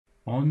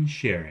on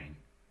sharing,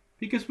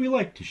 because we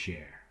like to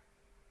share.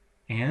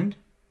 And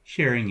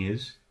sharing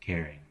is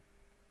caring.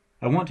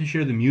 I want to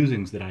share the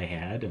musings that I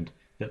had and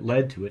that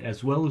led to it,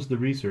 as well as the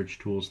research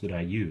tools that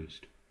I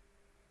used.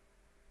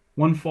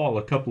 One fall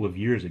a couple of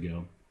years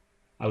ago,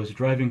 I was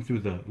driving through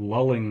the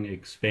lulling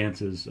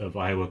expanses of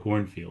Iowa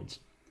cornfields.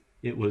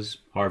 It was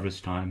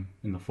harvest time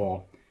in the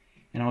fall,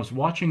 and I was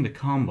watching the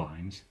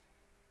combines,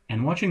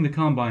 and watching the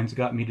combines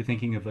got me to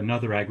thinking of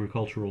another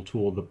agricultural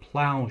tool, the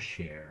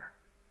plowshare.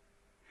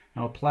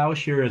 Now, a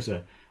plowshare is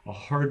a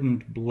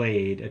hardened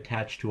blade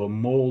attached to a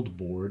mold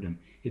board, and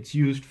it's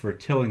used for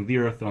tilling the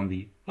earth on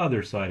the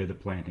other side of the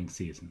planting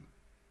season.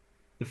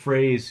 The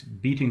phrase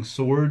beating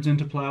swords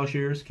into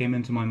plowshares came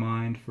into my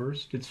mind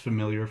first. It's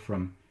familiar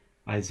from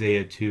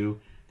Isaiah 2,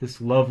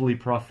 this lovely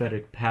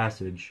prophetic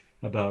passage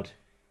about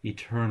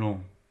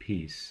eternal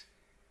peace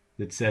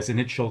that says,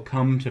 "And it shall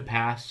come to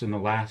pass in the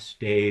last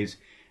days,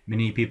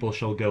 many people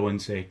shall go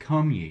and say,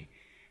 Come ye,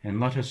 and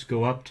let us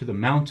go up to the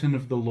mountain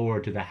of the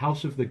Lord, to the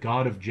house of the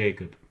God of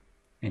Jacob,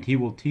 and he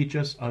will teach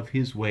us of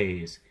his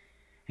ways.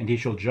 And he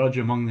shall judge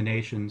among the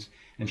nations,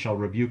 and shall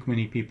rebuke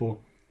many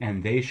people,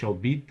 and they shall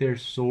beat their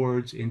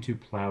swords into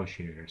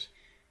plowshares,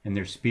 and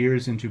their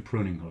spears into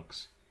pruning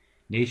hooks.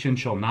 Nation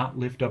shall not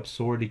lift up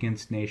sword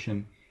against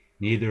nation,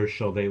 neither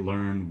shall they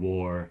learn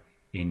war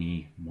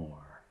any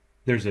more."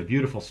 There's a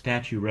beautiful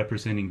statue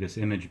representing this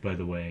image, by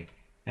the way,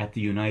 at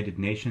the United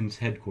Nations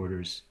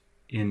headquarters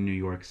in New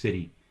York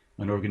City,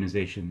 an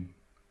organization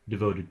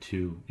devoted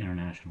to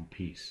international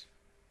peace.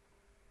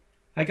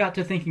 I got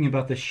to thinking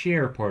about the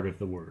share part of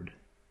the word.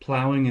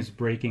 Plowing is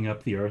breaking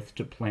up the earth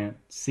to plant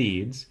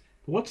seeds.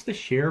 But what's the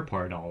share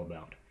part all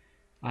about?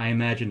 I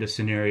imagined a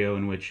scenario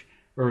in which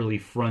early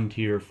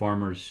frontier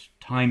farmers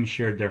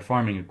time-shared their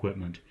farming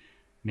equipment,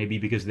 maybe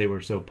because they were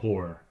so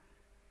poor.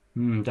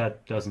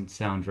 That doesn't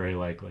sound very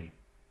likely.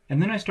 And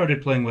then I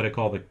started playing what I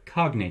call the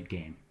cognate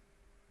game,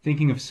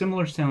 thinking of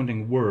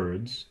similar-sounding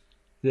words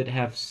that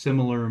have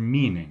similar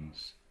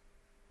meanings.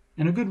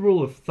 And a good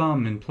rule of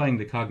thumb in playing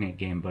the cognate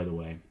game, by the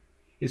way,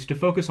 is to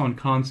focus on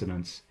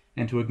consonants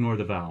and to ignore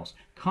the vowels.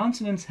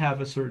 Consonants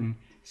have a certain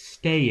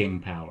staying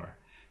power,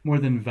 more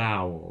than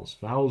vowels.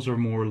 Vowels are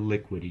more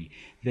liquidy.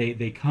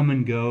 They come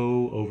and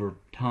go over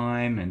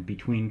time and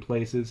between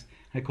places.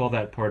 I call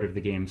that part of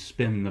the game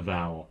spin the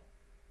vowel.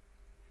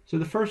 So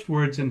the first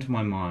words into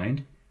my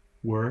mind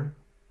were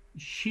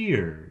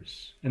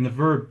shears, and the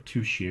verb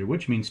to shear,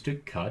 which means to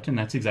cut, and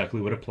that's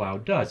exactly what a plow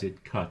does.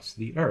 It cuts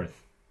the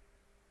earth.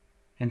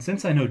 And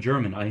since I know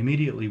German, I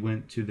immediately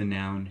went to the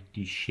noun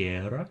die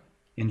Schere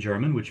in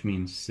German, which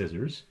means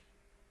scissors,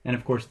 and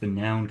of course the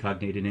noun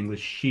cognate in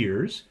English,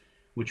 shears,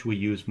 which we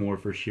use more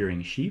for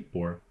shearing sheep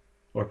or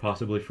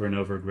possibly for an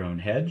overgrown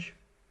hedge.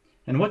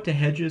 And what do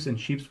hedges and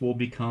sheep wool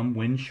become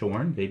when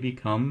shorn? They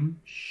become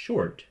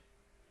short.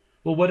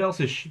 Well, what else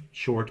is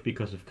short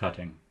because of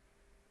cutting?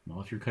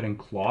 Well, if you're cutting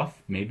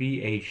cloth,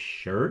 maybe a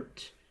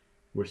shirt.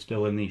 We're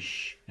still in the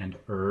sh and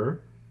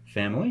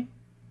family.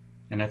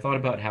 And I thought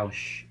about how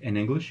sh in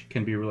English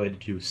can be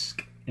related to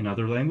sk in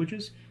other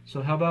languages.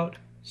 So how about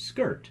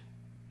skirt?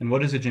 And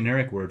what is a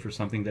generic word for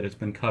something that has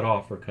been cut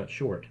off or cut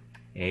short?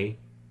 A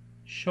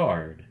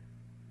shard.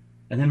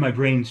 And then my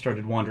brain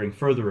started wandering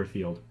further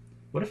afield.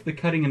 What if the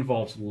cutting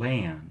involves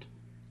land,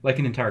 like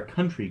an entire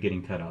country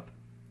getting cut up?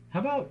 How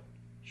about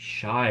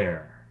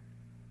shire,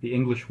 the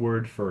English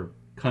word for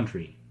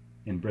country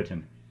in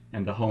Britain,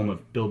 and the home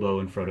of Bilbo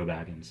and Frodo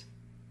Baggins?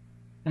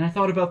 And I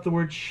thought about the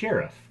word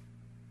sheriff,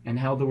 and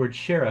how the word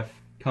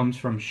sheriff comes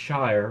from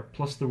shire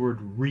plus the word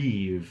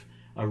reeve.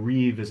 A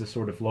reeve is a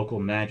sort of local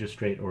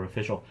magistrate or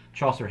official.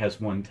 Chaucer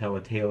has one tell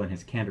a tale in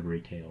his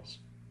Canterbury Tales.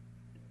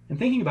 And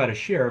thinking about a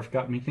sheriff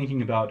got me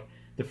thinking about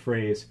the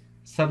phrase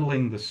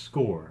settling the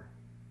score.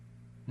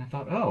 And I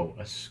thought, oh,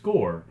 a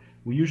score.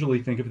 We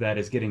usually think of that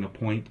as getting a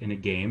point in a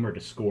game or to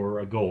score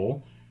a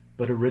goal,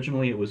 but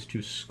originally it was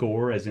to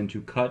score as in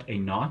to cut a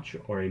notch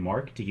or a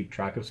mark to keep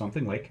track of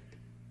something like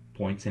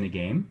points in a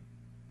game.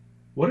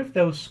 What if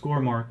those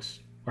score marks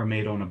are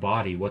made on a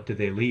body? What do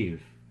they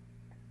leave?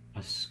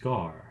 A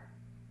scar.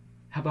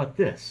 How about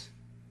this?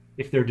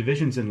 If there are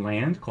divisions in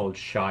land called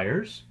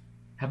shires,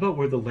 how about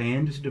where the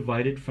land is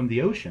divided from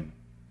the ocean?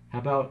 How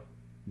about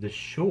the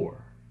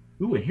shore?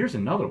 Ooh, and here's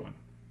another one.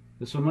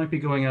 This one might be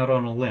going out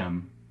on a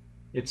limb.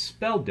 It's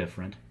spelled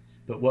different,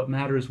 but what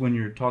matters when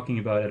you're talking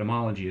about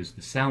etymology is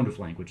the sound of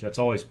language. That's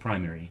always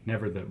primary,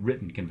 never the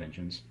written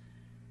conventions.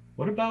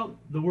 What about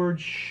the word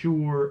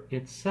sure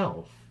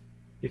itself?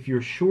 If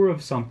you're sure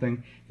of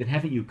something, then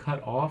haven't you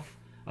cut off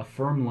a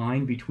firm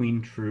line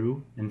between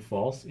true and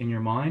false in your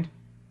mind?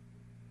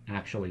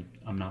 Actually,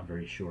 I'm not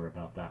very sure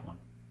about that one.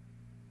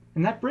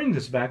 And that brings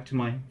us back to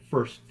my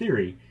first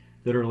theory,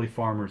 that early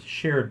farmers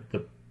shared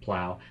the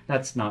plow.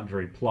 That's not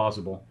very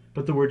plausible,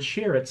 but the word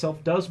share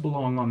itself does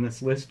belong on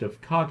this list of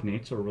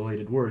cognates or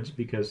related words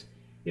because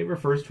it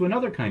refers to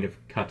another kind of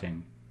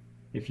cutting.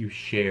 If you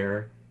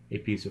share a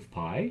piece of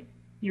pie,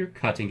 you're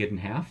cutting it in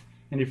half,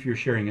 and if you're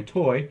sharing a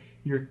toy,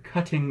 you're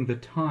cutting the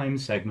time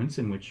segments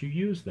in which you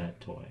use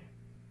that toy.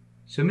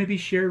 So maybe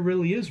share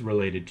really is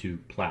related to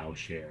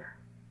plowshare.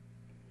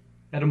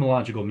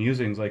 Etymological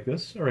musings like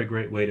this are a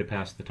great way to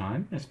pass the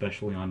time,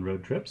 especially on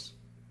road trips.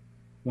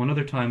 One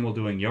other time while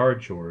doing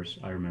yard chores,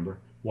 I remember,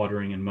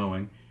 watering and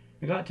mowing,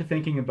 I got to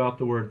thinking about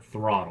the word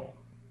throttle.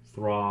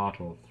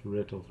 Throttle,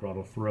 thrittle,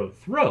 throttle, throat.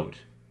 Throat!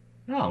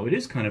 Oh, it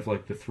is kind of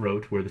like the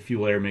throat where the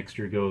fuel-air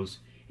mixture goes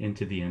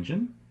into the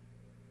engine.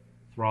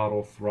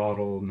 Throttle,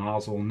 throttle,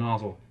 nozzle,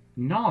 nozzle.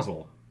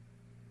 Nozzle!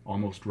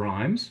 Almost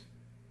rhymes.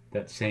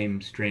 That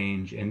same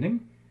strange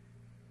ending.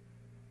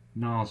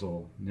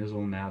 Nozzle,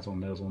 nizzle, nazzle,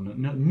 nuzzle,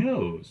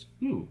 nose.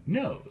 Ooh,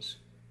 nose.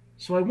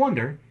 So I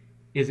wonder,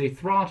 is a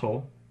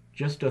throttle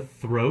just a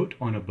throat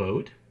on a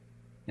boat?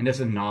 And is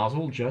a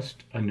nozzle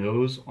just a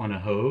nose on a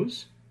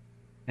hose?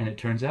 And it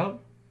turns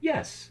out,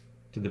 yes,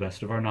 to the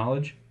best of our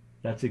knowledge,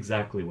 that's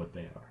exactly what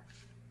they are.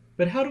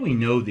 But how do we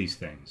know these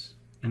things?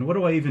 And what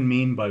do I even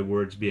mean by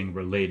words being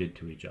related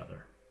to each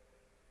other?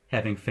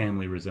 Having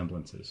family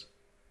resemblances.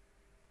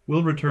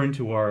 We'll return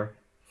to our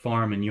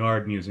farm and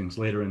yard musings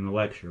later in the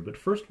lecture, but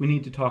first we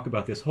need to talk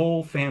about this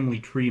whole family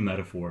tree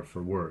metaphor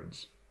for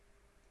words.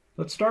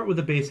 Let's start with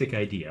a basic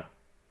idea.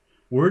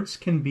 Words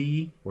can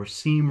be or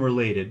seem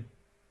related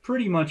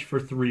pretty much for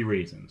three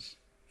reasons.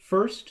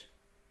 First,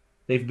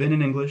 they've been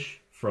in English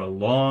for a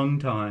long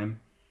time,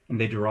 and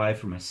they derive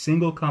from a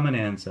single common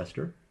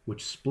ancestor,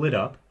 which split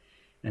up,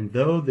 and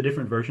though the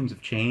different versions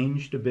have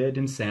changed a bit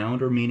in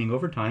sound or meaning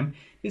over time,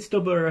 they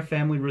still bear a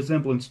family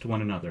resemblance to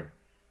one another.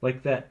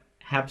 Like that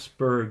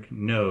Habsburg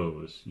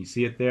nose. You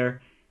see it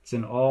there? It's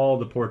in all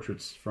the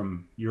portraits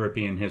from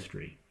European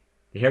history.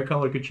 The hair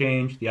color could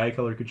change, the eye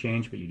color could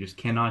change, but you just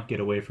cannot get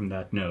away from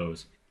that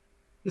nose.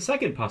 The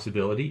second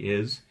possibility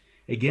is,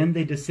 again,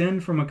 they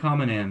descend from a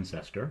common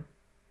ancestor,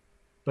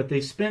 but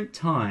they spent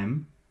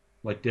time,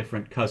 like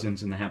different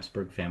cousins in the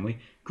Habsburg family,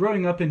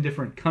 growing up in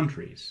different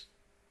countries.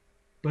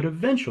 But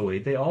eventually,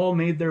 they all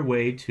made their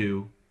way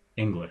to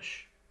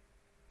English.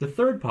 The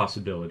third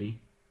possibility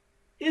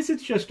is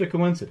it's just a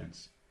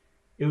coincidence.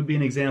 It would be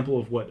an example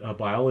of what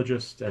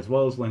biologists as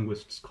well as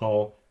linguists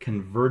call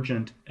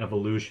convergent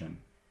evolution.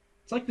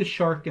 It's like the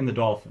shark and the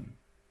dolphin.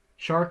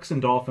 Sharks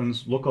and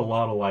dolphins look a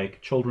lot alike.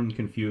 Children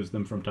confuse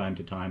them from time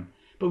to time.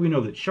 But we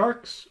know that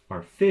sharks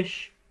are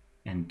fish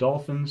and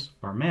dolphins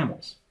are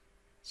mammals.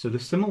 So the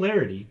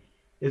similarity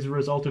is a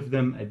result of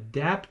them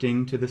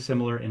adapting to the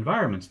similar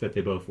environments that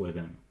they both live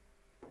in.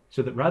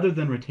 So that rather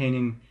than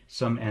retaining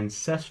some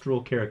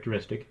ancestral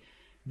characteristic,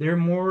 they're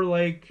more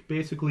like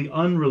basically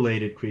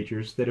unrelated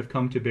creatures that have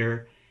come to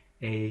bear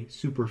a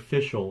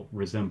superficial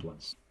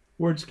resemblance.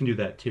 Words can do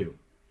that too.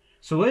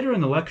 So later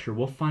in the lecture,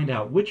 we'll find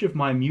out which of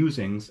my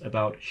musings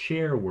about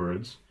share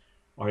words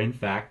are in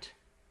fact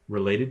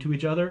related to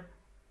each other,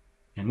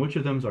 and which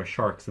of them are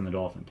sharks in the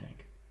dolphin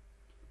tank.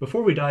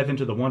 Before we dive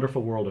into the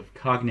wonderful world of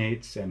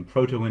cognates and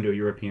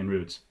Proto-Indo-European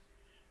roots,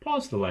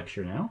 pause the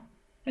lecture now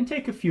and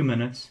take a few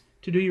minutes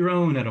to do your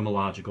own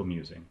etymological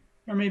musing,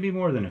 or maybe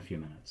more than a few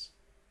minutes.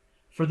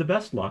 For the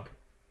best luck,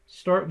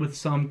 start with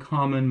some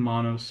common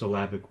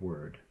monosyllabic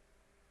word,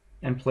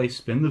 and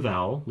spin the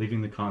vowel,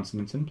 leaving the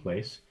consonants in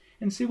place,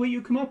 and see what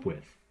you come up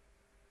with.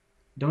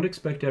 Don't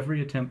expect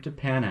every attempt to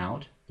pan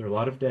out. There are a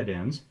lot of dead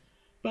ends,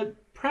 but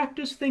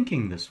practice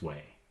thinking this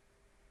way.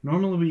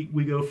 Normally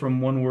we go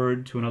from one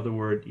word to another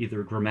word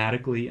either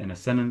grammatically in a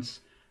sentence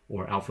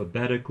or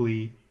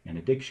alphabetically in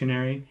a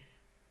dictionary.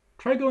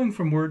 Try going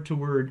from word to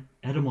word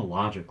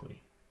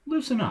etymologically.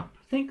 Loosen up,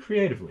 think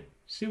creatively,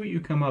 see what you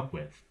come up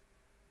with.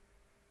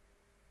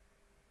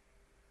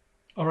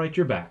 All right,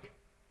 you're back.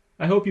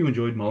 I hope you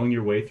enjoyed mulling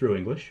your way through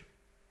English.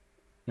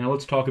 Now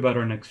let's talk about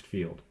our next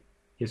field,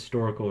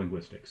 historical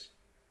linguistics.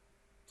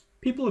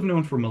 People have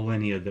known for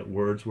millennia that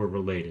words were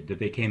related, that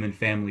they came in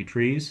family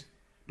trees,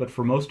 but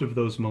for most of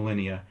those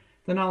millennia,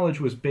 the knowledge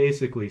was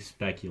basically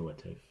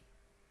speculative.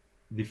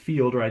 The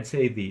field, or I'd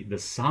say the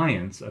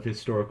science of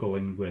historical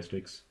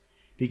linguistics,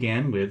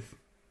 began with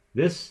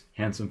this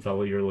handsome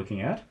fellow you're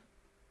looking at,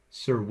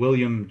 Sir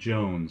William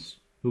Jones,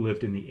 who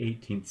lived in the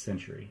 18th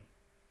century.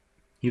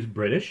 He was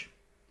British.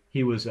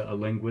 He was a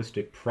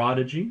linguistic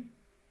prodigy.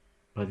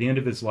 By the end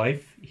of his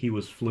life, he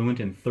was fluent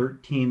in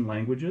 13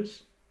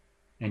 languages,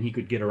 and he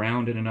could get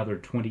around in another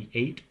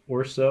 28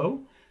 or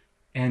so.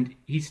 And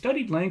he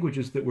studied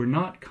languages that were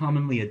not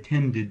commonly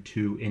attended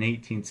to in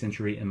 18th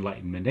century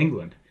Enlightenment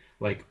England,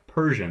 like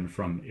Persian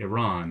from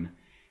Iran,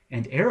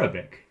 and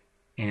Arabic,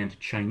 and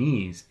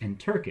Chinese, and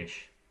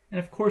Turkish. And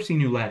of course he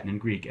knew Latin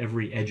and Greek.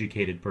 Every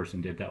educated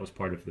person did. That was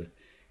part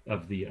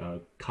of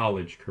the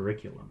college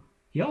curriculum.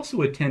 He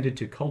also attended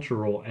to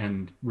cultural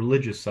and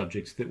religious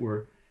subjects that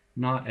were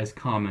not as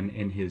common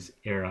in his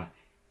era.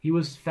 He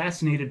was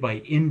fascinated by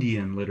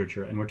Indian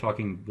literature, and we're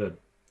talking the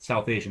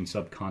South Asian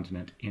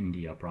subcontinent,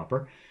 India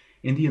proper,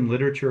 Indian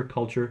literature,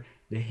 culture,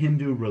 the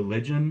Hindu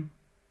religion,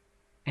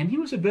 and he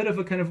was a bit of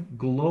a kind of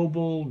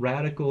global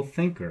radical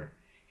thinker.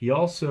 He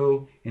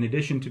also, in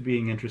addition to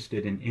being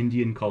interested in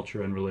Indian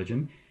culture and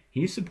religion,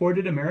 he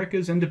supported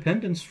America's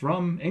independence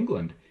from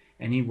England,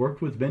 and he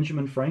worked with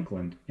Benjamin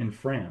Franklin in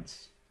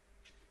France.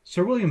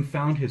 Sir William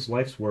found his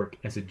life's work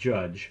as a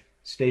judge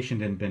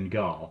stationed in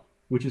Bengal,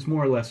 which is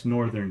more or less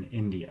northern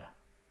India.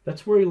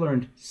 That's where he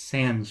learned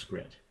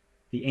Sanskrit,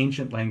 the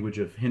ancient language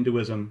of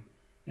Hinduism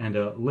and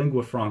a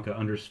lingua franca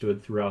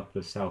understood throughout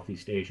the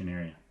Southeast Asian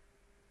area.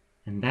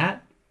 And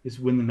that is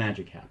when the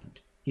magic happened.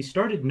 He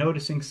started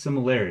noticing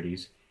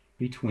similarities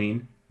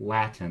between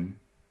Latin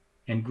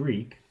and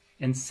Greek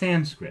and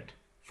Sanskrit.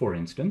 For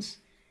instance,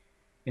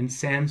 in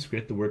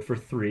Sanskrit, the word for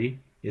three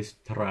is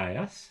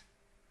trias.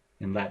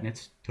 In Latin,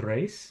 it's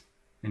tres,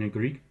 and in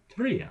Greek,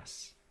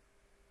 trias.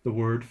 The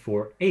word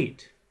for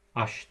eight,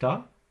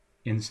 ashta,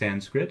 in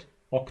Sanskrit,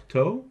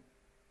 octo,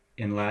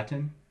 in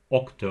Latin,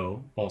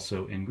 octo,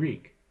 also in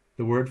Greek.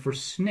 The word for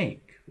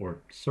snake, or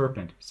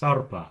serpent,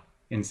 sarpa,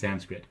 in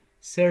Sanskrit,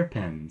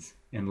 serpens,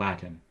 in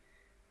Latin.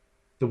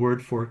 The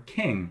word for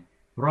king,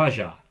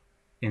 raja,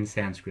 in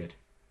Sanskrit,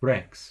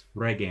 rex,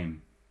 regem,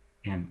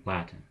 in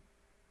Latin.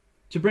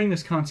 To bring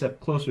this concept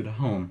closer to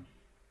home,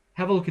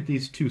 have a look at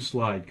these two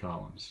slide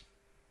columns.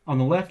 On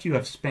the left you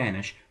have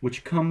Spanish,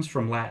 which comes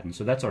from Latin,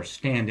 so that's our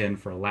stand-in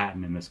for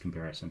Latin in this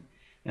comparison.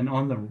 And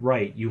on the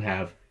right you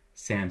have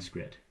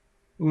Sanskrit.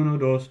 1,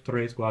 2,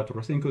 3, 4,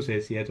 5,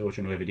 6, 7,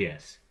 8, 9, 10.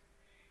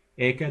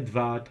 Eka,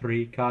 dva,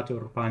 tri,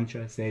 kator,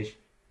 pancha, sej,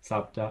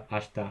 sapta,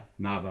 ashta,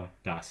 nava,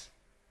 das.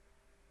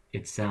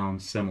 It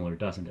sounds similar,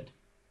 doesn't it?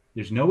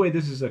 There's no way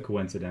this is a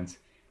coincidence.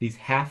 These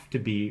have to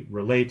be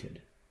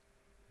related.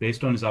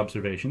 Based on his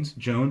observations,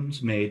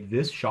 Jones made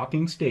this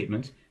shocking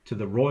statement to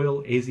the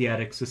Royal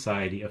Asiatic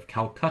Society of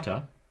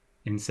Calcutta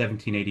in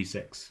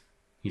 1786.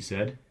 He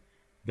said,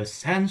 "The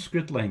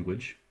Sanskrit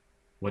language,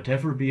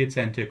 whatever be its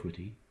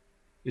antiquity,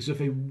 is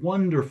of a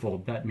wonderful,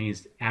 that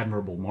means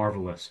admirable,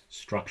 marvelous,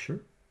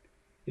 structure.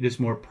 It is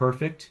more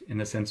perfect in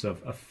the sense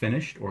of a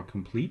finished or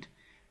complete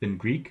than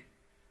Greek,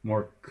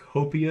 more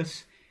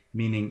copious,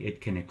 meaning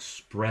it can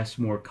express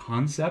more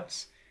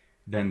concepts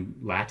than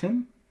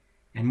Latin,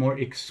 and more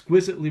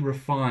exquisitely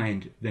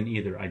refined than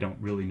either." I don't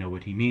really know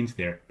what he means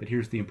there, but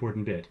here's the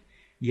important bit.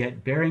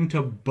 "Yet bearing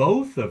to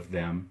both of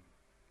them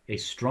a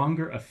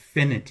stronger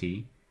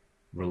affinity,"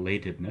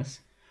 relatedness,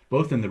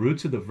 "both in the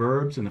roots of the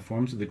verbs and the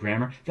forms of the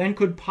grammar, than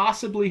could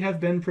possibly have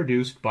been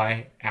produced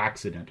by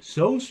accident.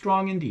 So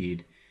strong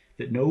indeed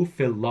that no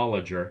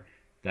philologer,"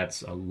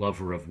 that's a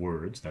lover of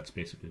words, that's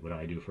basically what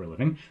I do for a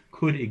living,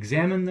 "could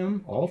examine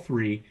them, all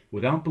three,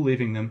 without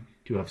believing them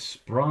to have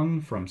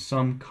sprung from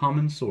some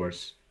common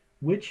source,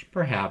 which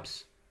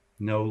perhaps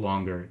no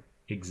longer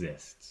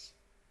exists."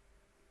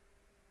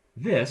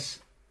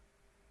 This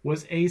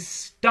was a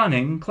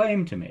stunning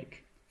claim to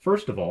make.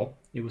 First of all,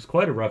 it was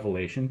quite a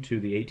revelation to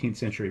the 18th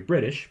century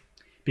British,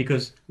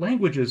 because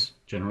languages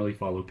generally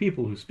follow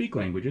people who speak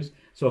languages,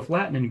 so if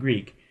Latin and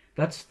Greek,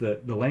 that's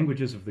the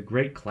languages of the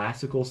great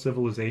classical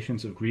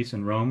civilizations of Greece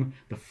and Rome,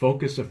 the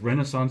focus of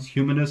Renaissance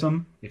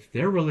humanism, if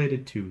they're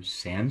related to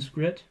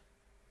Sanskrit,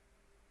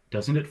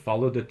 doesn't it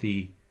follow that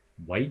the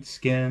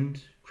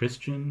white-skinned,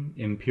 Christian,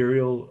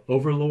 imperial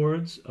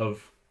overlords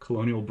of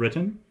colonial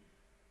Britain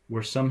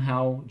were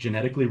somehow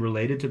genetically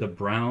related to the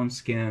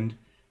brown-skinned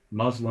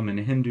Muslim and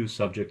Hindu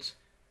subjects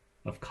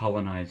of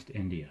colonized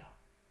India?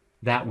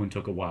 That one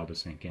took a while to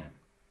sink in.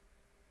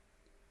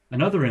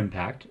 Another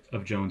impact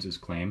of Jones's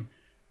claim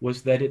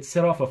was that it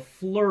set off a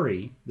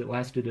flurry that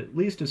lasted at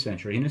least a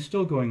century, and is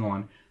still going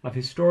on, of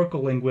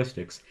historical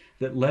linguistics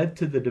that led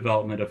to the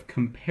development of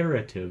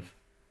comparative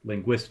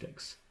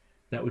linguistics.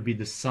 That would be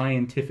the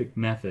scientific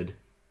method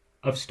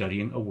of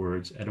studying a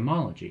word's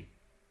etymology.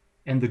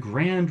 And the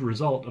grand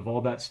result of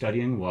all that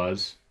studying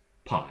was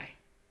PIE.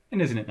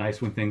 And isn't it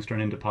nice when things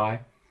turn into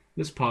pie?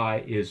 This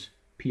PIE is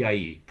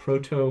PIE,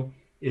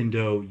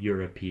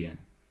 Proto-Indo-European.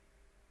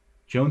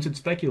 Jones had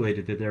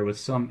speculated that there was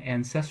some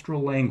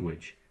ancestral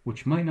language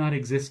which might not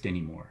exist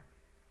anymore,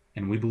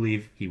 and we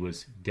believe he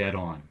was dead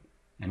on,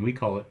 and we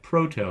call it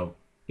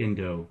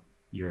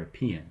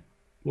Proto-Indo-European.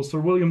 Well, Sir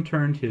William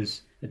turned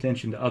his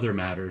attention to other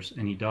matters,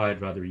 and he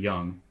died rather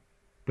young,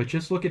 but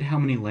just look at how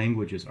many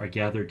languages are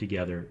gathered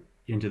together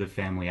into the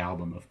family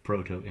album of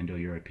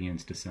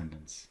Proto-Indo-European's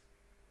descendants.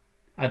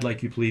 I'd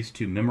like you please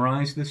to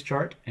memorize this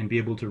chart and be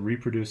able to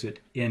reproduce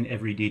it in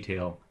every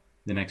detail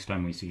the next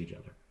time we see each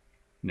other.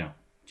 No,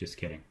 just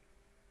kidding.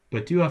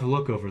 But do have a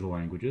look over the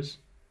languages,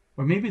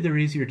 or maybe they're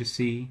easier to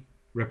see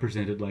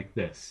represented like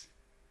this.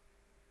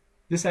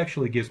 This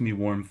actually gives me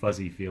warm,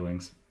 fuzzy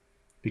feelings,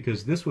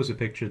 because this was a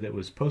picture that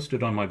was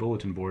posted on my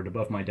bulletin board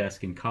above my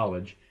desk in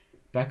college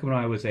back when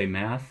I was a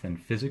math and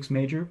physics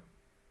major,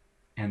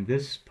 and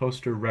this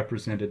poster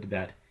represented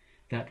that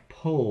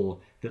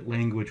pull that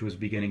language was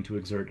beginning to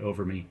exert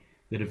over me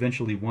that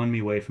eventually won me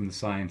away from the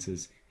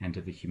sciences and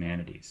to the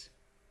humanities.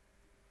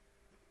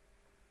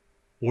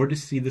 Or to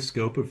see the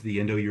scope of the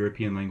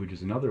Indo-European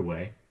languages another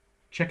way,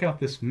 check out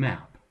this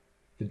map.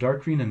 The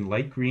dark green and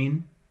light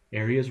green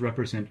areas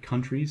represent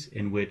countries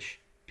in which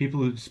people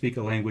who speak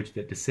a language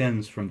that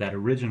descends from that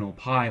original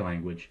PIE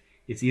language,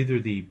 it's either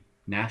the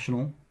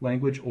national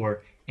language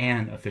or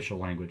an official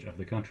language of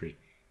the country.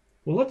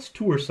 Well, let's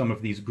tour some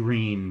of these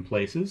green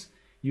places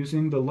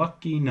using the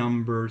lucky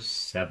number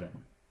 7.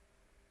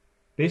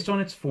 Based on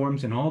its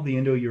forms in all the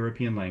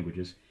Indo-European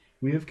languages,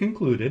 we have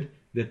concluded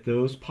that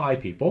those PIE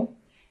people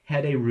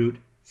had a root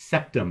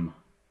septum.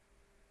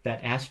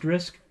 That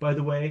asterisk, by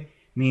the way,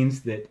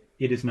 means that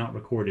it is not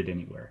recorded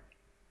anywhere.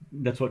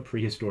 That's what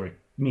prehistoric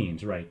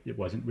means, right? It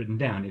wasn't written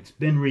down. It's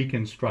been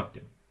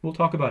reconstructed. We'll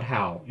talk about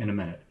how in a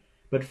minute.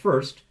 But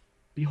first,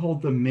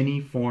 behold the many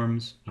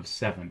forms of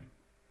 7.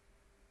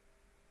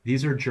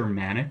 These are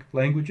Germanic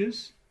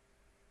languages.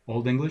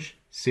 Old English,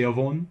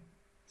 seven,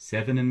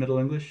 7 in Middle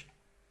English,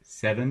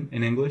 7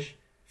 in English.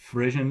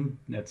 Frisian,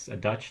 that's a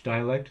Dutch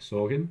dialect,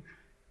 Sogen,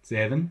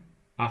 7.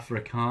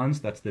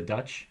 Afrikaans, that's the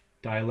Dutch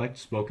dialect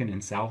spoken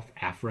in South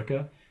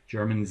Africa.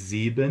 German,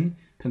 Sieben,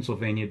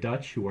 Pennsylvania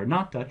Dutch, who are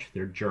not Dutch,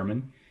 they're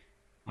German.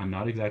 I'm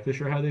not exactly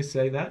sure how they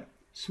say that.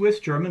 Swiss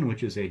German,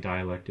 which is a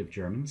dialect of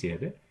German,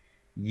 7.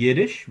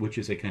 Yiddish, which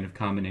is a kind of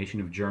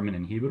combination of German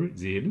and Hebrew,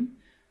 7.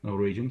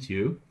 Norwegian,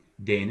 2.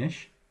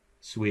 Danish,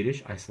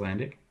 Swedish,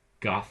 Icelandic,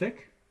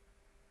 Gothic.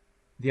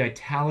 The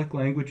Italic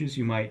languages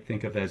you might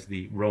think of as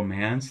the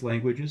Romance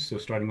languages, so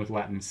starting with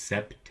Latin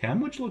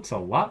septem, which looks a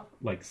lot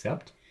like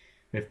sept.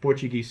 We have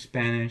Portuguese,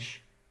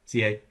 Spanish,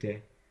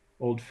 siete,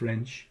 Old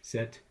French,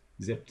 set,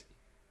 zipt,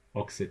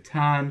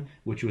 Occitan,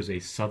 which was a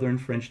southern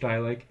French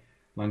dialect,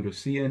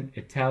 Languedocian,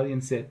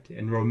 Italian, set,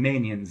 and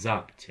Romanian,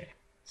 zapte.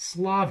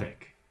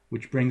 Slavic,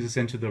 which brings us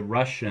into the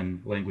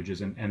Russian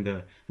languages and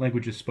the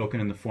languages spoken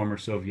in the former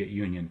Soviet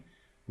Union.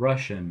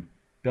 Russian,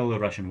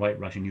 Belarusian, White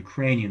Russian,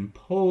 Ukrainian,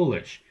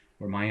 Polish,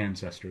 where my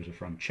ancestors are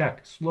from,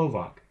 Czech,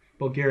 Slovak,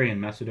 Bulgarian,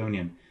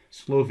 Macedonian,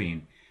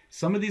 Slovene.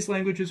 Some of these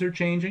languages are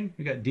changing.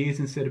 We got D's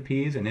instead of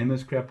P's, and M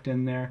has crept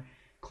in there,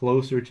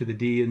 closer to the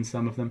D in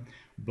some of them,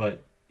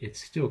 but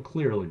it's still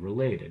clearly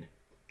related.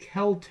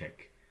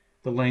 Celtic,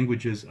 the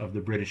languages of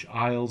the British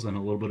Isles and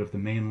a little bit of the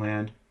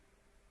mainland.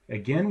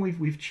 Again,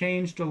 we've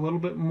changed a little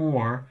bit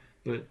more,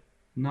 but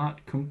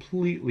not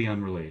completely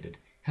unrelated.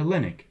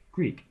 Hellenic,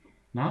 Greek,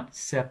 not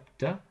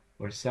septa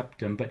or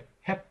septum, but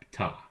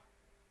hepta.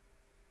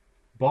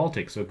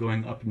 Baltic, so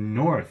going up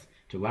north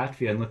to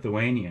Latvia and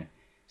Lithuania,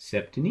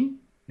 septini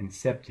and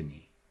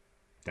septini.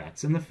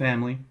 That's in the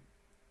family.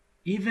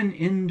 Even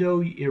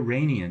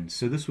Indo-Iranian,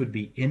 so this would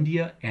be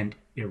India and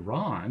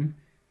Iran,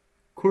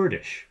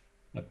 Kurdish,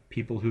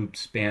 people who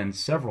span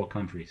several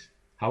countries.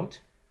 Haut,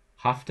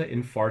 Hafta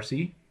in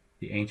Farsi,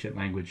 the ancient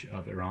language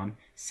of Iran,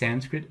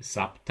 Sanskrit,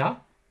 Sapta,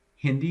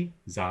 Hindi,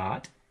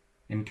 Zaat,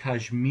 and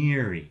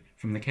Kashmiri,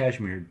 from the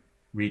Kashmir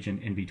region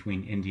in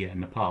between India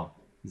and Nepal,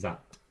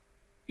 Zat.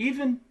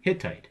 Even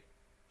Hittite,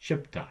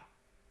 Shipta,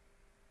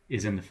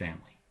 is in the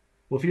family.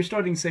 Well, if you're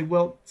starting to say,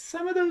 well,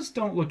 some of those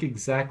don't look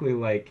exactly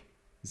like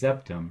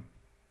Zeptum,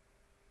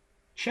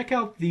 check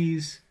out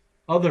these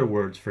other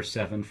words for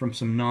 7 from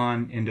some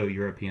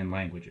non-Indo-European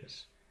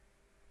languages.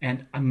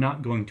 And I'm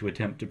not going to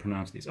attempt to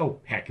pronounce these. Oh,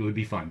 heck, it would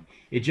be fun.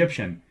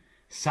 Egyptian,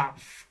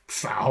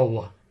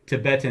 Sapsao,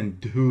 Tibetan,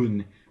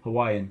 Dun,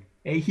 Hawaiian,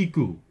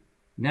 Ehiku.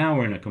 Now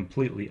we're in a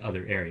completely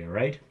other area,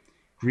 right?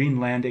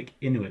 Greenlandic,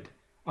 Inuit,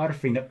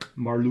 Arfinak,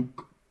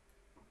 Marluk,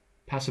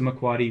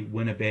 Passamaquoddy,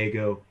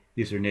 Winnebago.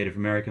 These are Native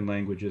American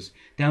languages.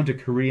 Down to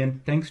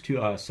Korean, thanks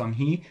to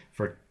Sung-hee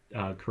for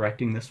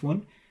correcting this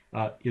one.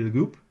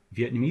 Ilgup,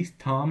 Vietnamese,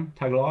 Tom,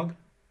 Tagalog,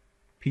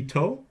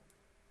 Pito.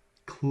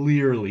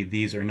 Clearly,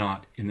 these are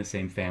not in the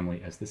same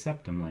family as the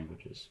Septum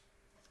languages.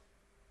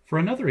 For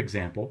another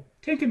example,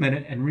 take a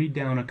minute and read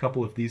down a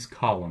couple of these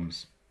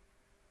columns.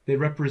 They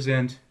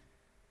represent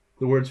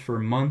the words for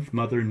month,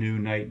 mother, new,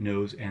 night,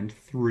 nose, and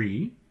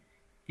 3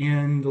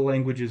 in the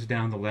languages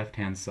down the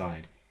left-hand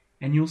side.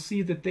 And you'll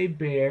see that they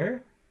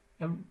bear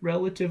a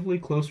relatively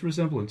close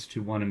resemblance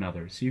to one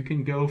another. So you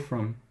can go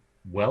from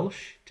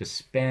Welsh to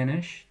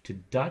Spanish to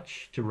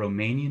Dutch to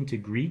Romanian to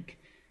Greek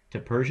to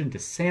Persian to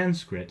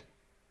Sanskrit,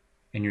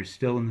 and you're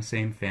still in the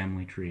same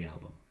family tree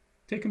album.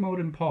 Take a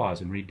moment and pause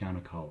and read down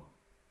a column.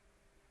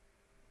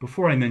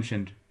 Before I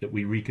mentioned that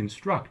we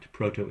reconstruct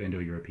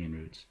Proto-Indo-European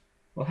roots,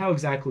 well, how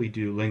exactly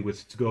do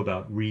linguists go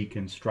about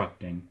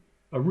reconstructing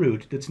a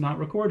root that's not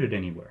recorded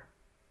anywhere?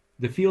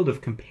 The field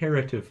of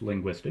comparative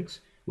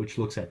linguistics, which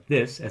looks at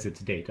this as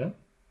its data,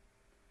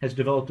 has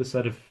developed a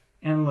set of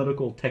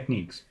analytical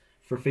techniques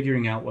for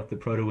figuring out what the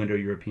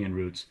Proto-Indo-European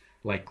roots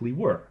likely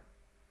were.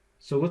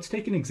 So let's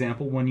take an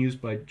example, one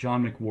used by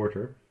John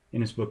McWhorter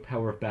in his book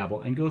Power of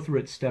Babel, and go through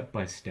it step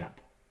by step.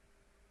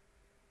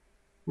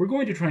 We're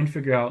going to try and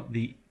figure out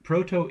the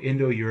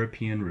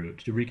Proto-Indo-European root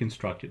to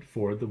reconstruct it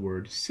for the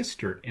word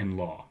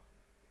sister-in-law.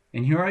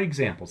 And here are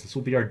examples. This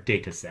will be our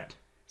data set.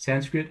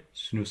 Sanskrit,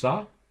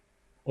 snusa.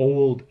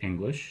 Old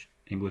English,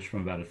 English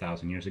from about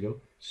 1,000 years ago,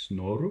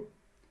 snoru.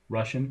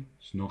 Russian,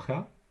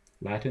 snocha.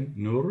 Latin,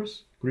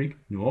 nurus. Greek,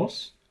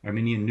 nuos.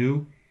 Armenian,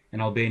 nu.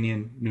 And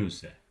Albanian,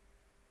 nuse.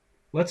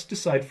 Let's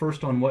decide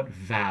first on what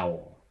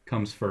vowel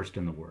comes first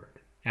in the word,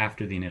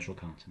 after the initial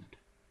consonant.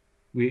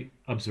 We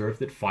observe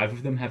that 5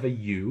 of them have a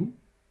U,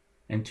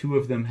 and 2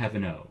 of them have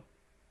an O.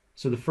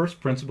 So the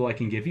first principle I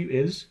can give you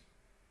is,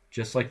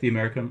 just like the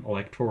American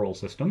electoral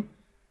system,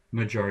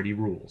 majority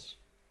rules.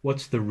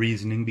 What's the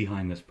reasoning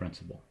behind this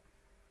principle?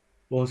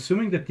 Well,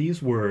 assuming that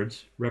these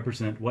words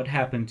represent what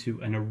happened to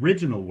an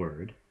original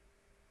word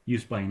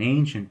used by an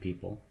ancient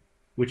people,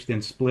 which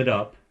then split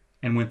up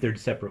and went their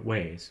separate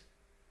ways,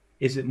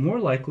 is it more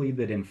likely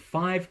that in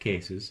 5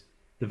 cases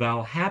the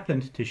vowel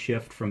happened to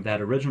shift from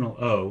that original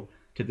O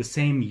to the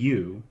same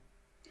U,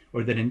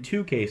 or that in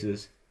 2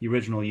 cases the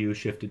original U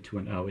shifted to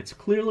an O? It's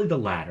clearly the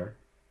latter,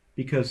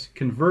 because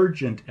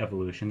convergent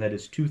evolution, that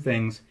is 2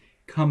 things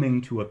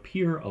coming to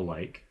appear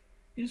alike,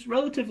 is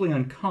relatively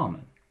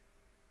uncommon.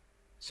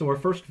 So our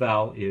first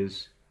vowel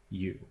is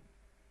U,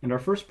 and our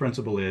first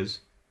principle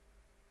is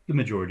the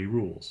majority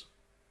rules.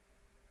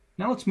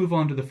 Now let's move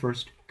on to the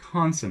first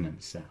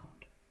consonant sound.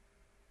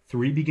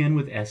 3 begin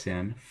with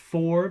SN,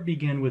 4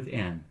 begin with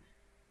N.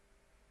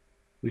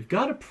 We've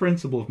got a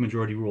principle of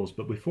majority rules,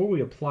 but before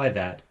we apply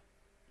that,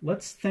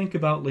 let's think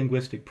about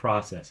linguistic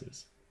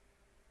processes.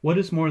 What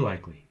is more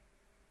likely?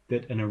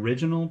 That an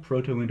original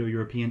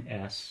Proto-Indo-European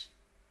S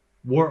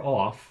wore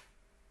off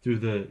through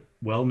the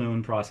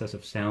well-known process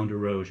of sound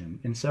erosion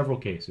in several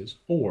cases,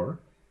 or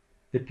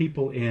that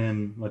people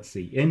in, let's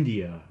see,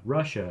 India,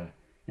 Russia,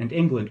 and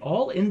England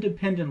all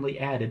independently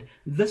added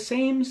the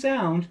same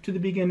sound to the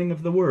beginning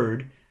of the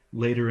word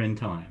later in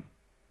time.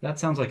 That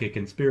sounds like a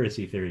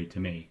conspiracy theory to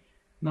me.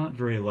 Not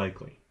very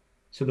likely.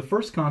 So the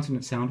first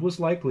consonant sound was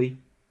likely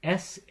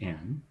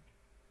SN,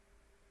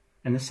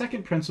 and the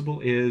second principle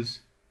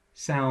is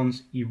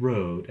sounds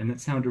erode, and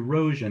that sound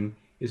erosion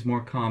is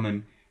more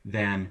common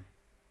than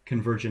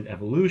convergent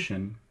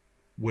evolution,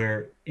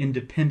 where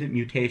independent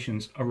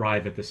mutations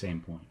arrive at the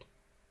same point.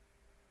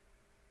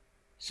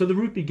 So the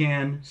root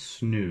began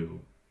snoo.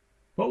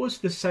 What was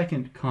the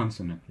second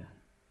consonant then?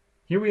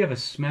 Here we have a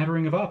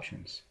smattering of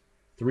options.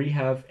 3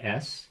 have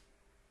S,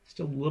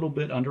 still a little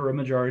bit under a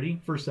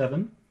majority for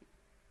 7.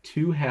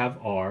 2 have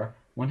R,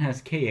 1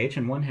 has KH,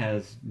 and 1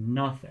 has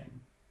nothing.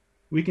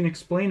 We can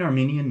explain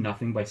Armenian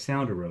nothing by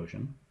sound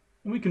erosion,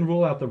 and we can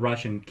rule out the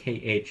Russian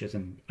KH as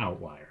an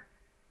outlier.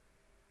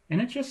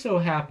 And it just so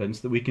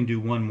happens that we can do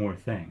one more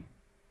thing.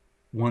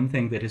 One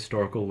thing that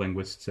historical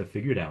linguists have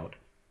figured out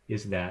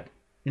is that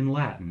in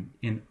Latin,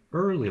 in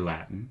early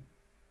Latin,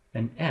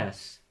 an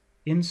S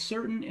in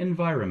certain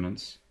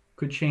environments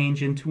could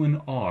change into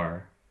an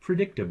R,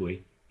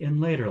 predictably,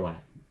 in later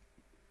Latin.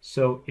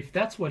 So if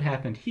that's what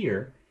happened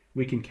here,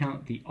 we can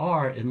count the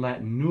R in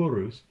Latin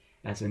nurus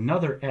as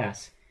another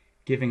S,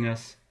 giving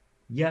us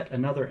yet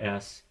another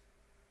S,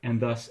 and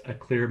thus a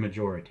clear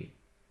majority.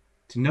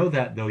 To know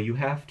that, though, you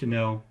have to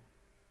know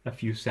a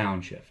few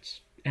sound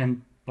shifts.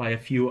 And by a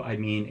few, I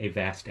mean a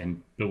vast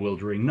and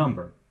bewildering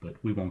number, but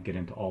we won't get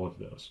into all of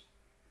those.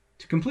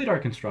 To complete our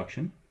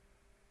construction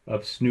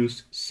of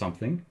snus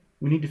something,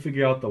 we need to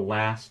figure out the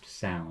last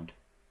sound.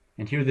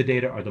 And here the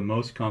data are the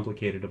most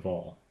complicated of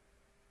all.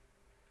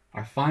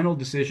 Our final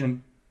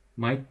decision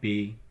might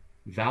be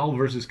vowel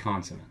versus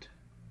consonant.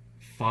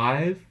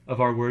 5 of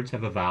our words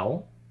have a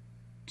vowel,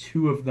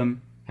 2 of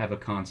them have a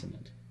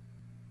consonant.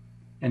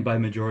 And by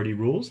majority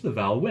rules, the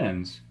vowel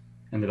wins.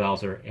 And the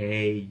vowels are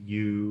A,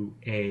 U,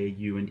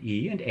 and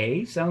E, and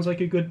A sounds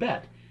like a good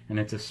bet. And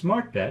it's a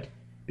smart bet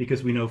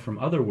because we know from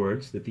other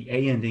words that the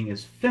A ending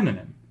is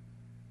feminine.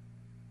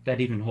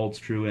 That even holds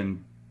true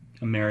in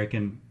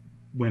American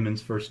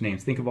women's first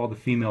names. Think of all the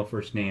female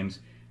first names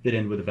that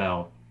end with a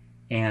vowel.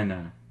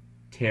 Anna,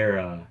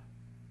 Tara,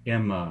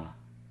 Emma,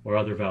 or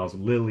other vowels.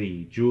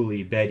 Lily,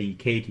 Julie, Betty,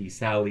 Katie,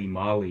 Sally,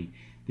 Molly.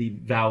 The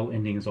vowel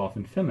ending is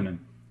often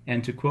feminine.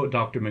 And to quote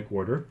Dr.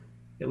 McWhorter,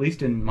 at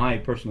least in my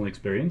personal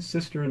experience,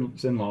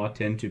 sisters-in-law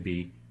tend to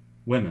be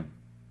women.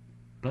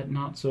 But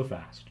not so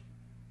fast.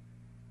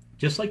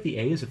 Just like the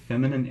A is a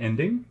feminine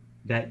ending,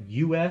 that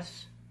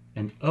US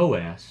and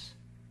OS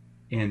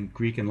in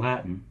Greek and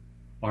Latin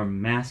are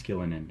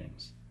masculine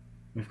endings.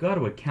 We've got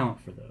to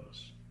account for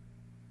those.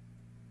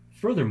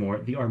 Furthermore,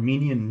 the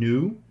Armenian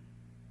nu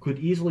could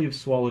easily have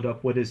swallowed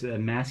up what is a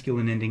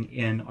masculine ending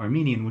in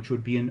Armenian, which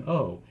would be an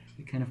O.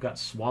 It kind of got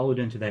swallowed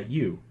into that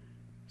U.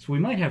 So we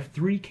might have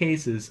 3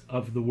 cases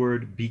of the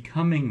word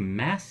becoming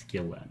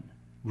masculine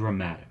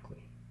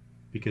grammatically,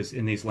 because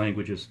in these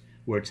languages,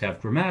 words have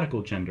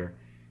grammatical gender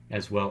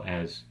as well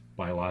as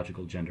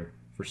biological gender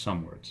for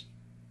some words.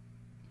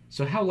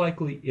 So how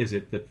likely is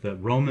it that the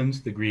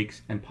Romans, the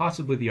Greeks, and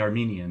possibly the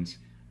Armenians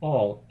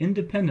all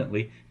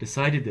independently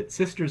decided that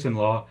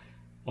sisters-in-law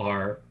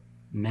are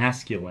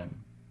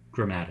masculine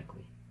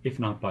grammatically, if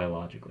not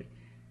biologically?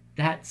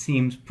 That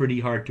seems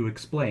pretty hard to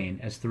explain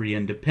as 3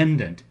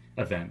 independent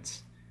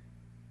events.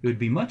 It would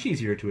be much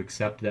easier to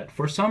accept that,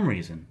 for some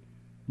reason,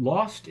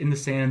 lost in the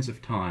sands of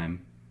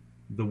time,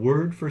 the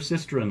word for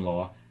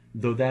sister-in-law,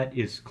 though that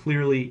is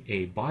clearly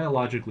a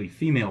biologically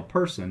female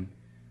person,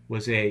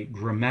 was a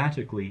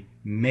grammatically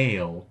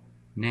male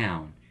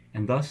noun.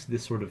 And thus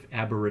this sort of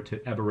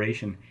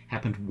aberration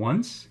happened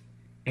once,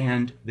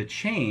 and the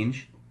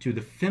change to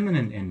the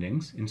feminine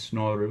endings in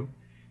snoru,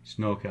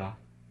 snoka,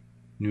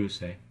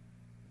 nuse,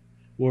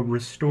 or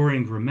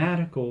restoring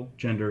grammatical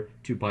gender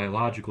to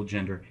biological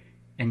gender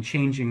and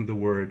changing the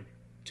word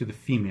to the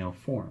female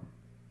form.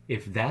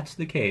 If that's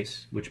the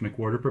case, which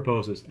McWhorter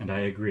proposes, and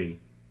I agree,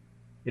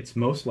 it's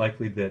most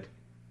likely that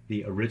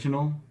the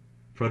original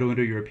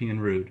Proto-Indo-European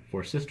root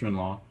for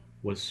sister-in-law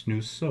was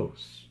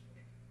snusos.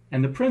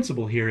 And the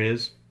principle here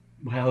is,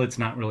 well, it's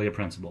not really a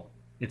principle.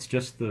 It's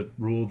just the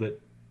rule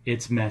that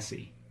it's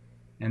messy,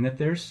 and that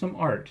there's some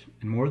art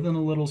and more than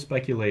a little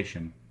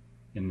speculation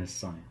in this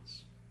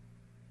science.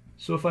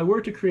 So if I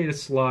were to create a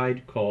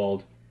slide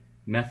called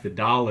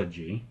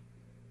Methodology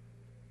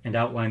and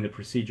outline the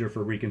procedure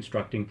for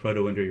reconstructing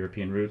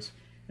Proto-Indo-European roots,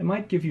 I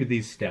might give you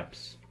these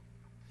steps.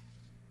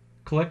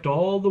 Collect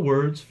all the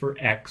words for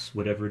X,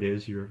 whatever it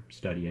is you're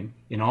studying,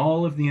 in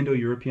all of the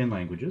Indo-European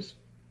languages.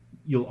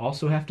 You'll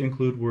also have to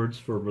include words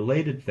for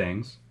related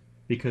things,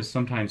 because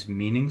sometimes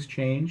meanings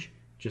change,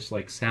 just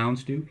like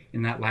sounds do.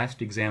 In that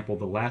last example,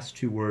 the last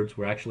two words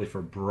were actually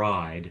for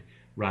bride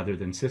rather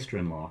than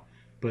sister-in-law,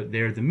 but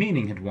there the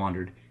meaning had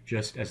wandered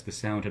just as the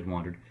sound had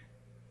wandered.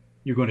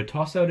 You're going to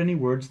toss out any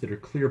words that are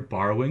clear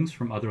borrowings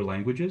from other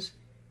languages.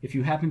 If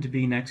you happen to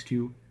be next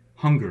to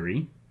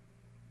Hungary,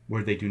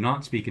 where they do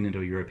not speak an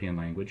Indo-European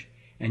language,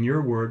 and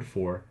your word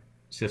for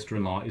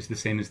sister-in-law is the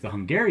same as the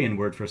Hungarian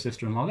word for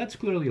sister-in-law, that's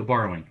clearly a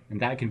borrowing, and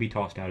that can be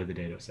tossed out of the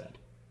data set.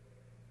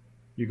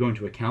 You're going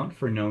to account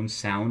for known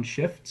sound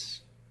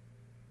shifts.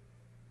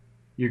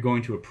 You're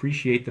going to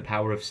appreciate the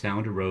power of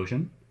sound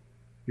erosion.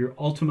 You're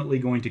ultimately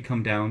going to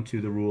come down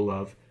to the rule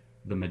of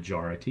the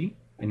majority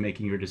in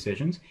making your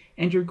decisions,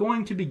 and you're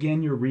going to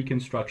begin your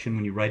reconstruction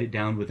when you write it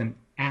down with an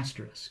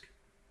asterisk.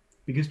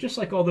 Because just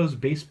like all those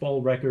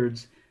baseball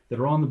records that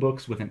are on the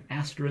books with an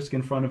asterisk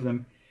in front of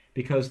them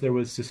because there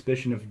was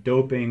suspicion of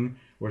doping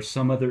or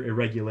some other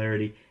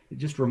irregularity, it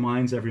just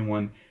reminds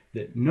everyone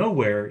that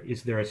nowhere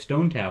is there a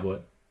stone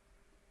tablet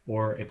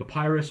or a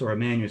papyrus or a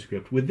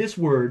manuscript with this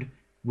word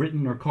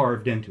written or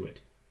carved into it.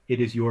 It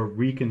is your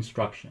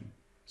reconstruction.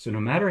 So no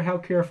matter how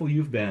careful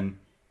you've been,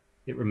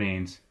 it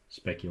remains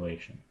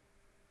speculation.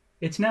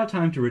 It's now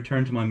time to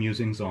return to my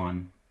musings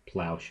on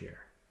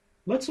plowshare.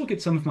 Let's look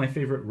at some of my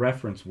favorite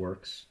reference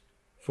works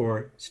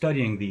for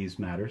studying these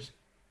matters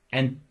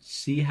and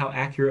see how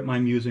accurate my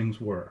musings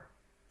were.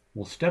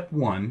 Well, step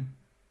one,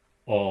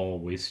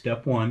 always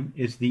step one,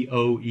 is the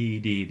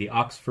OED, the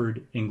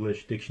Oxford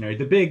English Dictionary,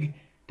 the big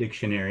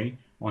dictionary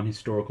on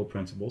historical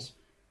principles,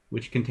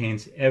 which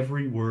contains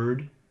every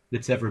word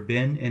that's ever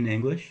been in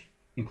English,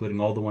 including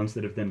all the ones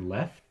that have been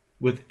left,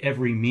 with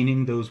every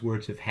meaning those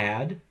words have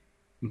had,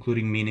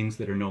 including meanings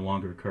that are no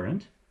longer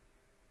current,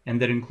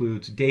 and that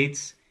includes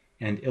dates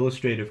and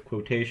illustrative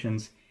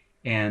quotations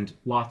and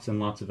lots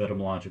of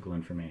etymological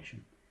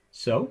information.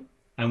 So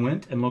I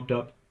went and looked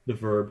up the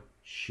verb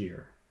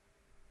shear.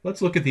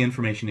 Let's look at the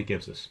information it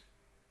gives us.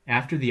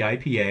 After the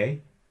IPA,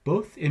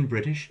 both in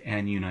British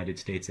and United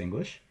States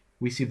English,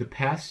 we see the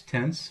past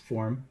tense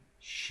form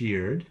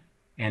sheared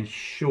and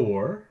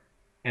shore,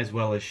 as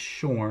well as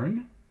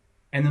shorn.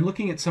 And then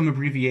looking at some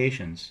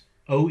abbreviations,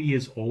 OE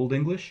is Old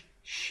English,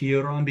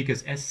 shearon,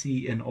 because SC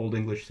in Old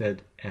English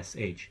said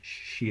SH,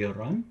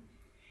 shearon.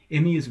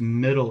 ME is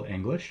Middle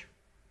English.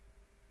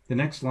 The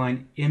next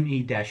line,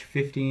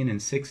 ME-15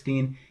 and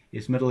 16,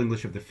 is Middle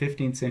English of the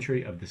 15th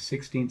century, of the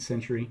 16th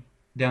century.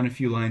 Down a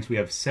few lines, we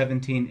have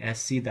 17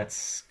 SC, that's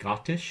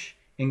Scottish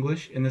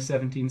English in the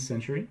 17th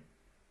century,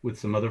 with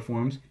some other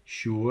forms,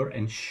 sure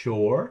and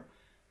shore.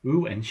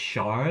 Ooh, and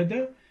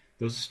shard.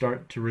 Those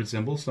start to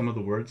resemble some of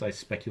the words I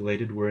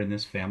speculated were in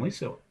this family,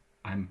 so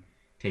I'm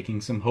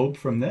taking some hope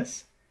from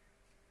this.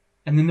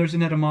 And then there's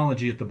an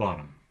etymology at the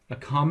bottom. A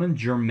common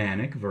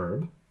Germanic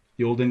verb.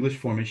 The Old English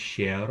form is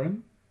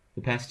scheren.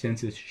 The past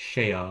tense is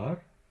schear.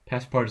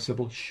 Past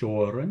participle,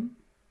 schoren,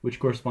 which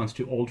corresponds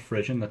to Old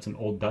Frisian. That's an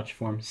Old Dutch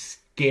form.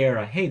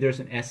 Skera. Hey, there's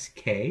an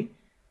SK,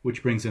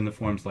 which brings in the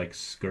forms like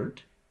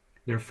skirt.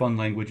 There are fun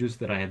languages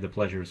that I had the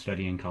pleasure of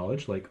studying in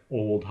college, like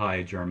Old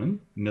High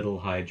German, Middle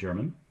High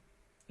German,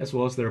 as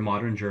well as their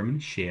modern German,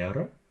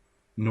 Schere.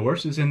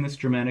 Norse is in this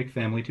Germanic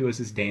family too, as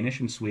is Danish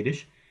and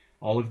Swedish.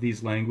 All of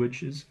these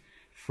languages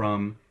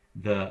from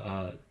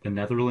the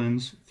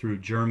Netherlands through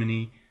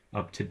Germany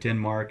up to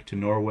Denmark to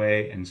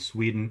Norway and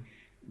Sweden,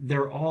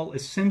 they're all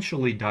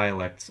essentially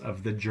dialects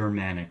of the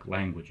Germanic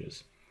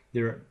languages.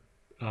 They're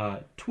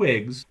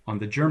twigs on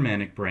the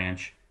Germanic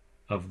branch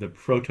of the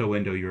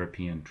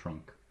Proto-Indo-European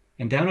trunk.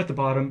 And down at the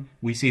bottom,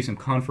 we see some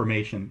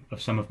confirmation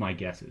of some of my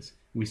guesses.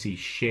 We see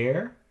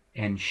share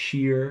and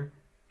shear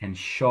and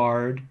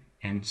shard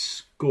and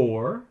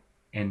score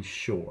and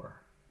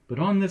shore. But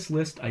on this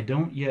list, I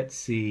don't yet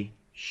see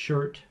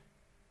shirt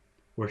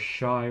or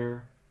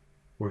shire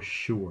or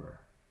sure.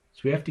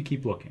 So we have to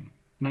keep looking.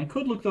 And I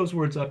could look those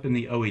words up in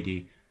the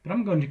OED, but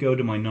I'm going to go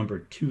to my number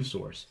 2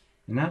 source.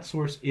 And that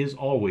source is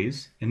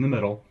always, in the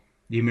middle,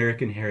 the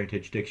American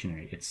Heritage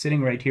Dictionary. It's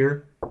sitting right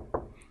here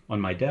on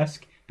my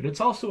desk, but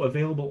it's also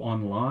available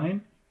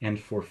online and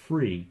for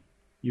free.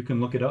 You can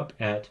look it up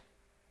at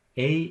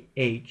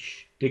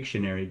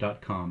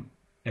ahdictionary.com,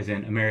 as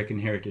in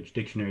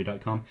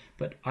AmericanHeritageDictionary.com,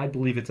 but I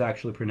believe it's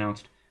actually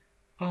pronounced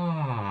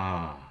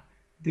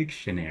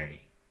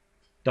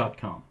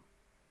dictionary.com.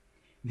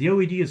 The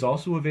OED is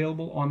also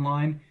available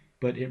online,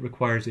 but it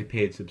requires a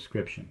paid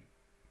subscription.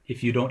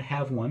 If you don't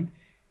have one,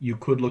 you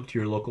could look to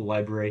your local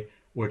library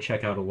or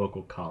check out a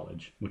local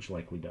college, which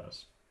likely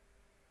does.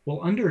 Well,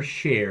 under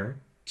share,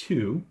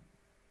 2,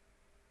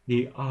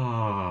 the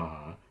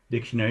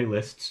dictionary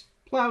lists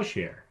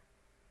plowshare.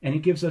 And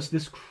it gives us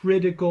this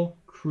critical,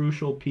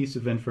 crucial piece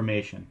of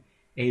information,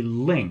 a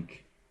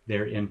link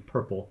there in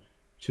purple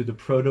to the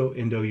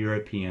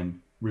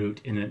Proto-Indo-European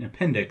root in an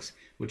appendix,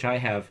 which I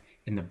have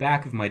in the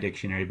back of my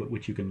dictionary, but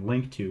which you can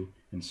link to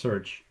and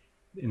search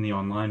in the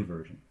online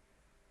version.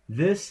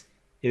 This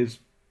is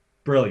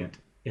brilliant.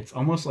 It's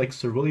almost like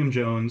Sir William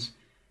Jones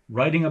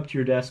riding up to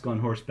your desk on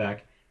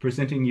horseback,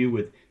 presenting you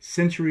with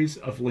centuries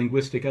of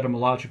linguistic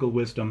etymological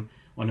wisdom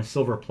on a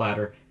silver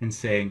platter and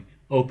saying,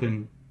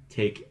 open,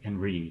 take,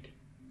 and read.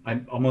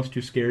 I'm almost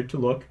too scared to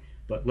look,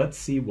 but let's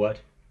see what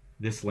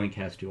this link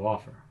has to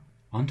offer.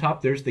 On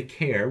top there's the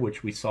care,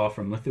 which we saw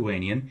from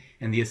Lithuanian,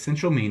 and the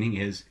essential meaning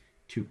is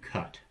to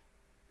cut.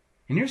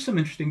 And here's some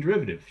interesting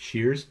derivative.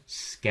 Shears,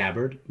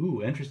 scabbard,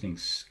 ooh, interesting,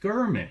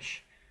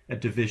 skirmish, a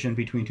division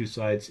between two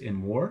sides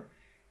in war,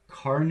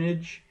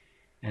 carnage,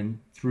 and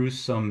through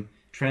some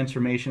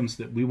transformations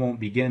that we won't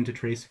begin to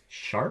trace,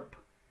 sharp,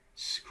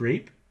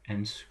 scrape,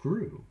 and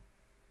screw.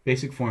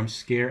 Basic forms,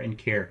 scare and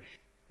care.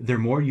 There are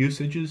more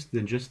usages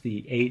than just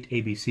the 8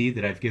 ABC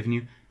that I've given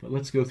you, but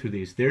let's go through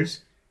these.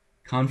 There's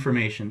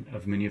confirmation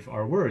of many of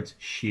our words.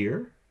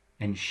 Shear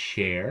and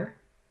share,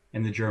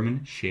 and the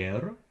German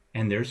schere,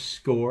 and there's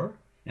score,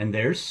 and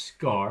there's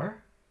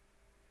scar.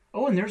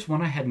 Oh, and there's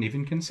one I hadn't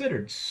even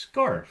considered,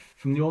 scarf,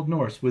 from the Old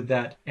Norse with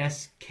that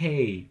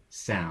SK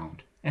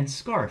sound. And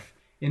scarf,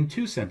 in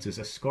two senses.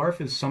 A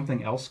scarf is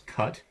something else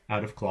cut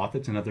out of cloth.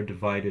 It's another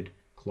divided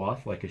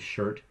cloth, like a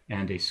shirt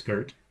and a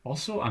skirt.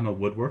 Also, I'm a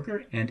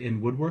woodworker, and in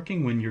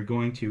woodworking, when you're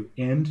going to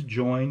end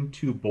join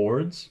two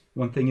boards,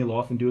 one thing you'll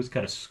often do is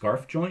cut a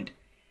scarf joint,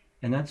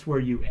 and that's where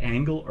you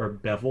angle or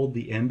bevel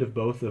the end of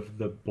both of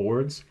the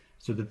boards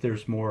so that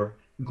there's more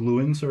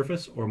gluing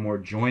surface or more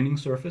joining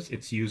surface.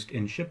 It's used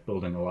in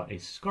shipbuilding a lot, a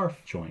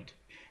scarf joint.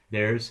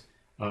 There's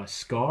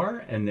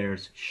scar, and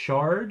there's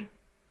shard,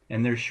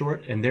 and there's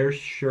short, and there's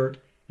shirt,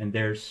 and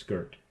there's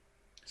skirt.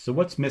 So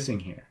what's missing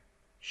here?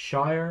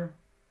 Shire,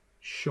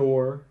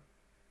 shore,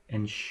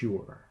 and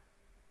sure.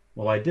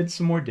 Well, I did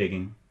some more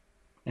digging,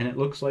 and it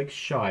looks like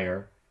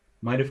shire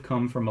might have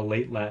come from a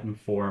late Latin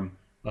form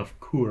of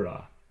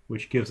cura,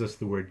 which gives us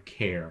the word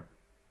care,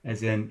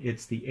 as in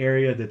it's the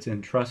area that's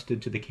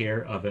entrusted to the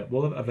care of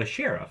a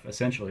sheriff,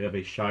 essentially, of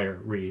a shire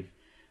reeve.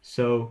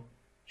 So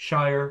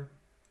shire,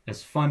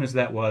 as fun as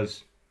that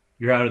was,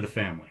 you're out of the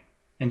family,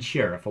 and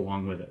sheriff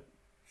along with it.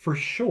 For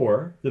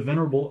shore, the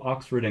venerable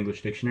Oxford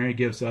English Dictionary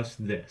gives us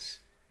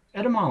this.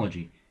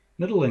 Etymology,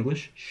 Middle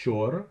English,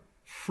 shore,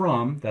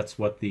 from, that's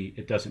what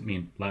it doesn't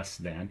mean less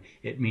than,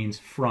 it means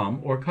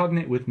from, or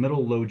cognate with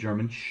Middle Low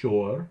German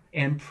shore,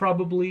 and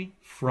probably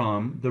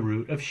from the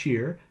root of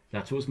shear.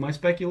 That was my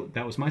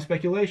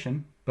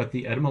speculation, but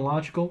the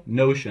etymological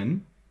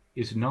notion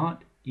is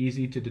not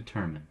easy to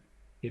determine.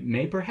 It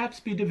may perhaps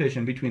be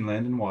division between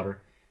land and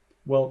water.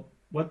 Well,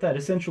 what that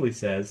essentially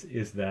says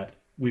is that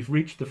we've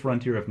reached the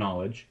frontier of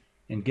knowledge,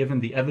 and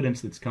given the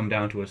evidence that's come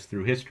down to us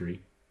through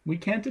history, we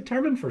can't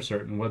determine for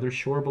certain whether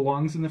shore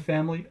belongs in the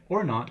family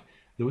or not,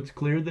 though it's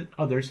clear that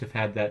others have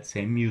had that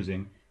same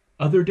musing.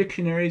 Other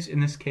dictionaries in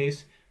this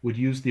case would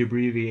use the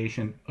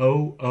abbreviation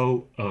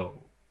OOO.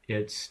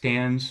 It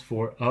stands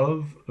for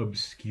of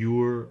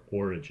obscure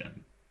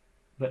origin.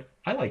 But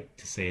I like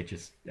to say it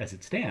just as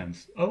it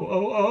stands.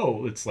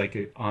 OOO. It's like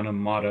an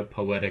onomata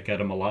poetic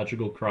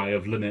etymological cry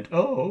of lament.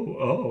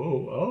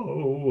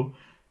 Oh.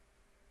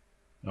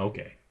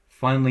 Okay,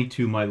 finally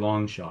to my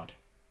long shot.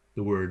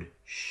 The word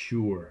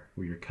sure,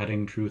 where you're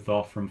cutting truth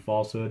off from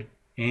falsehood.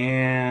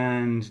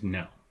 And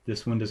no,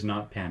 this one does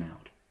not pan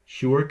out.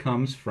 Sure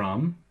comes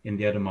from, in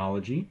the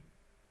etymology,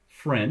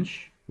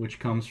 French, which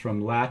comes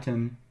from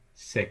Latin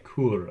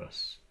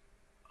securus,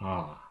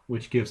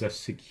 which gives us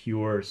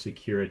secure,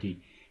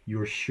 security.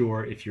 You're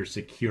sure if you're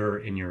secure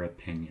in your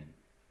opinion.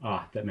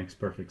 That makes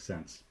perfect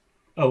sense.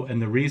 Oh,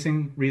 and the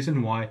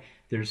reason why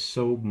there's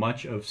so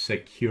much of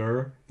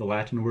secure, the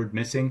Latin word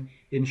missing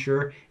in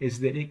sure, is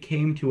that it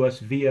came to us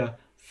via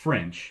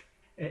French.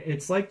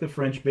 It's like the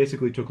French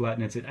basically took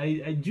Latin and said,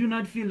 I do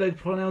not feel like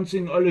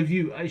pronouncing all of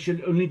you. I shall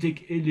only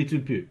take a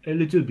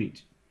little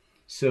bit.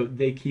 So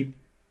they keep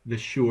the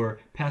sure,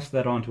 pass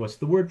that on to us.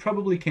 The word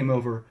probably came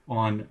over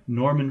on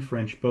Norman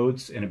French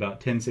boats in about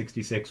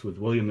 1066 with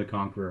William the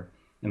Conqueror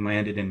and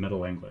landed in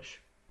Middle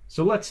English.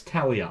 So let's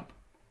tally up.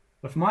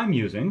 Of my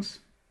musings,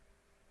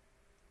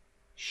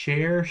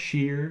 share,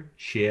 shear,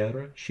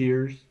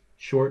 shears,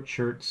 short,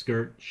 shirt,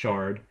 skirt,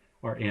 shard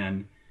are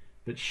in,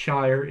 but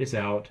shire is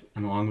out,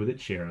 and along with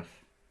it,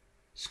 sheriff.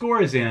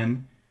 Score is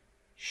in,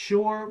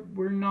 shore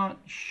we're not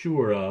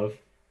sure of,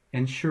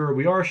 and sure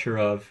we are sure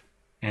of,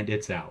 and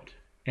it's out.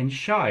 And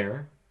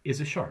shire is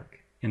a shark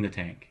in the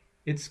tank.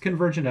 It's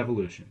convergent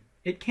evolution.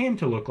 It came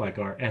to look like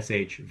our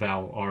SH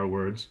vowel R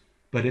words,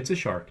 but it's a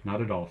shark,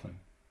 not a dolphin.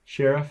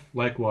 Sheriff,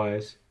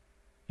 likewise,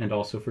 and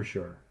also for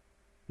sure.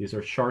 These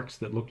are sharks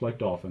that look like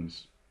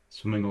dolphins,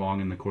 swimming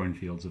along in the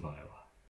cornfields of Iowa.